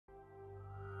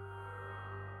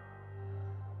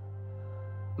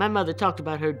My mother talked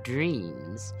about her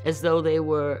dreams as though they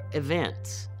were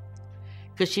events,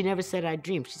 because she never said I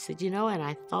dreamed. She said, and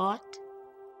I thought.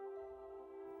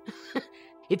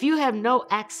 If you have no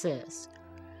access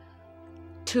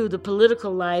to the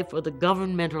political life or the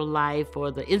governmental life or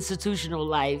the institutional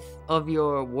life of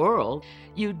your world,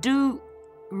 you do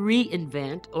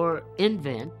reinvent or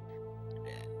invent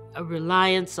a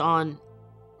reliance on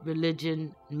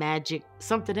religion, magic,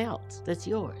 something else that's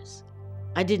yours.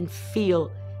 I didn't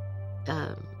feel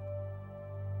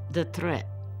the threat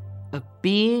of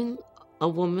being a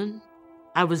woman.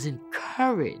 I was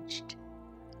encouraged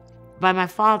by my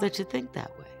father to think that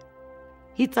way.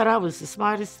 He thought I was the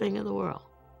smartest thing in the world.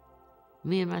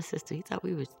 Me and my sister, he thought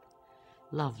we were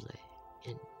lovely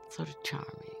and sort of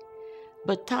charming,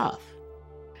 but tough.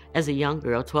 As a young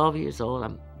girl, 12 years old,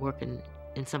 I'm working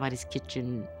in somebody's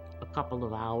kitchen a couple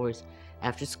of hours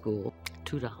after school,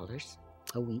 $2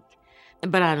 a week.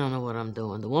 But I don't know what I'm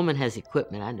doing. The woman has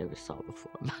equipment I never saw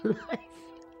before in my life.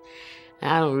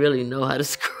 I don't really know how to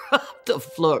scrub the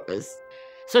floors.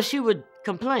 So she would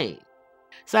complain.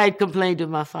 So I'd complain to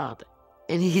my father.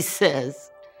 And he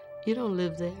says, "You don't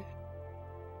live there.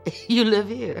 You live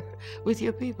here with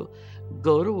your people.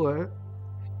 Go to work,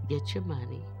 get your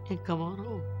money, and come on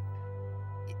home.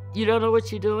 You don't know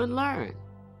what you're doing? Learn."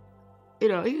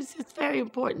 It's very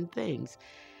important things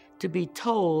to be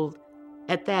told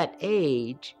at that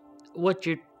age what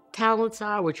your talents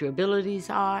are, what your abilities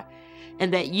are,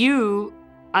 and that you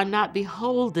are not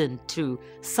beholden to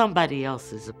somebody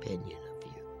else's opinion of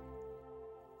you.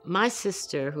 My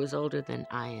sister, who's older than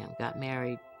I am, got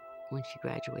married when she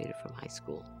graduated from high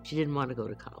school. She didn't want to go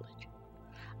to college.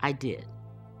 I did.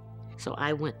 So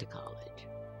I went to college.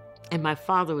 And my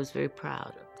father was very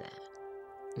proud of that.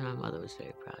 And my mother was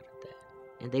very proud of that.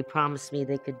 And they promised me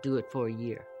they could do it for a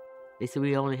year. They said,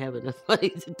 "We only have enough money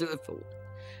to do it for one."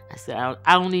 I said,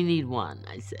 I only need one,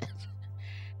 I said.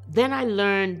 Then I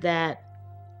learned that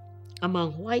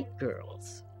among white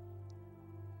girls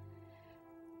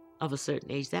of a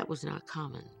certain age, that was not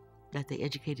common, that they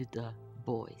educated the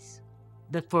boys.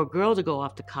 That for a girl to go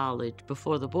off to college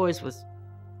before the boys was,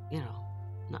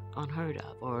 not unheard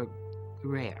of or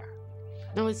rare.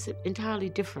 No, it's entirely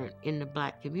different in the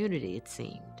Black community, it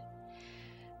seemed.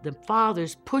 The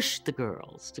fathers pushed the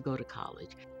girls to go to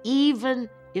college, even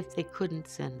if they couldn't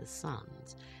send the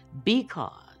sons,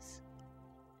 because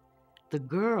the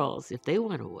girls, if they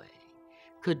went away,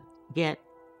 could get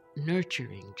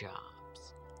nurturing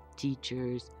jobs,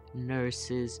 teachers,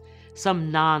 nurses,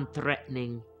 some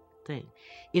non-threatening thing.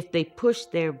 If they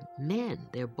pushed their men,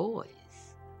 their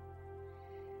boys,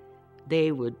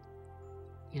 they would,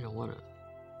 want to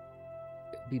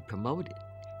be promoted.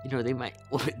 They might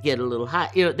want to get a little high.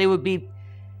 They would be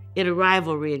in a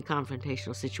rivalry and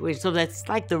confrontational situation. So that's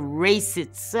like the race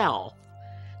itself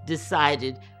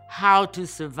decided how to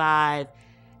survive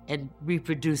and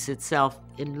reproduce itself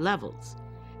in levels.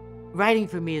 Writing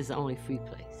for me is the only free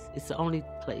place. It's the only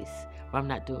place where I'm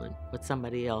not doing what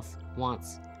somebody else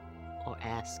wants or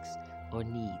asks or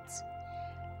needs.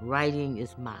 Writing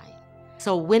is mine.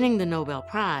 So winning the Nobel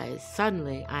Prize,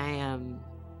 suddenly I am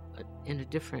in a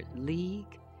different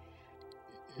league,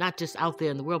 not just out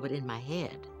there in the world, but in my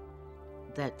head.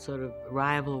 That sort of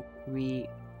rivalry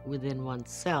within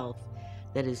oneself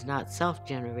that is not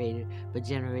self-generated, but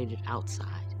generated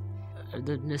outside.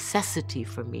 The necessity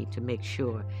for me to make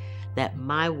sure that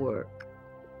my work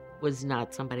was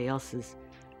not somebody else's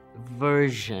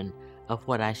version of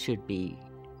what I should be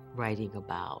writing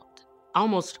about.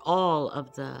 Almost all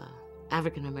of the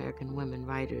African-American women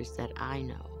writers that I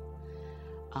know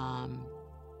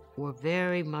were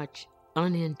very much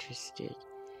uninterested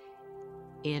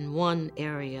in one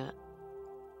area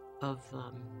of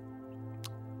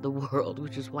the world,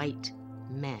 which is white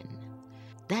men.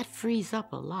 That frees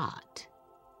up a lot.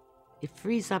 It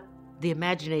frees up the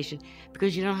imagination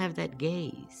because you don't have that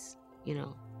gaze,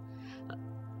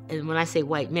 And when I say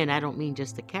white men, I don't mean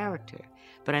just the character,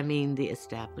 but I mean the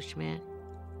establishment,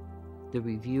 the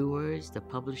reviewers, the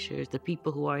publishers, the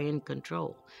people who are in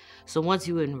control. So once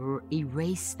you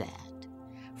erase that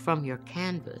from your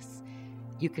canvas,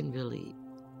 you can really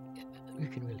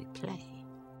play.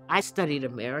 I studied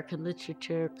American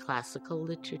literature, classical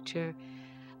literature,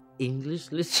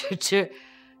 English literature,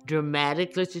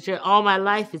 dramatic literature. All my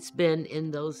life it's been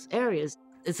in those areas.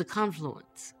 It's a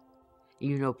confluence.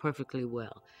 You know perfectly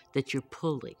well that you're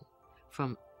pulling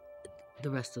from the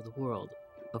rest of the world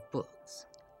of books.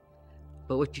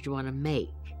 But what you want to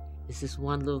make is this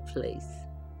one little place,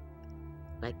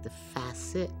 like the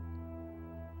facet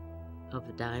of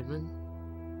a diamond,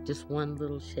 just one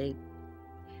little shape,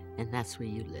 and that's where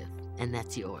you live, and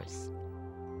that's yours.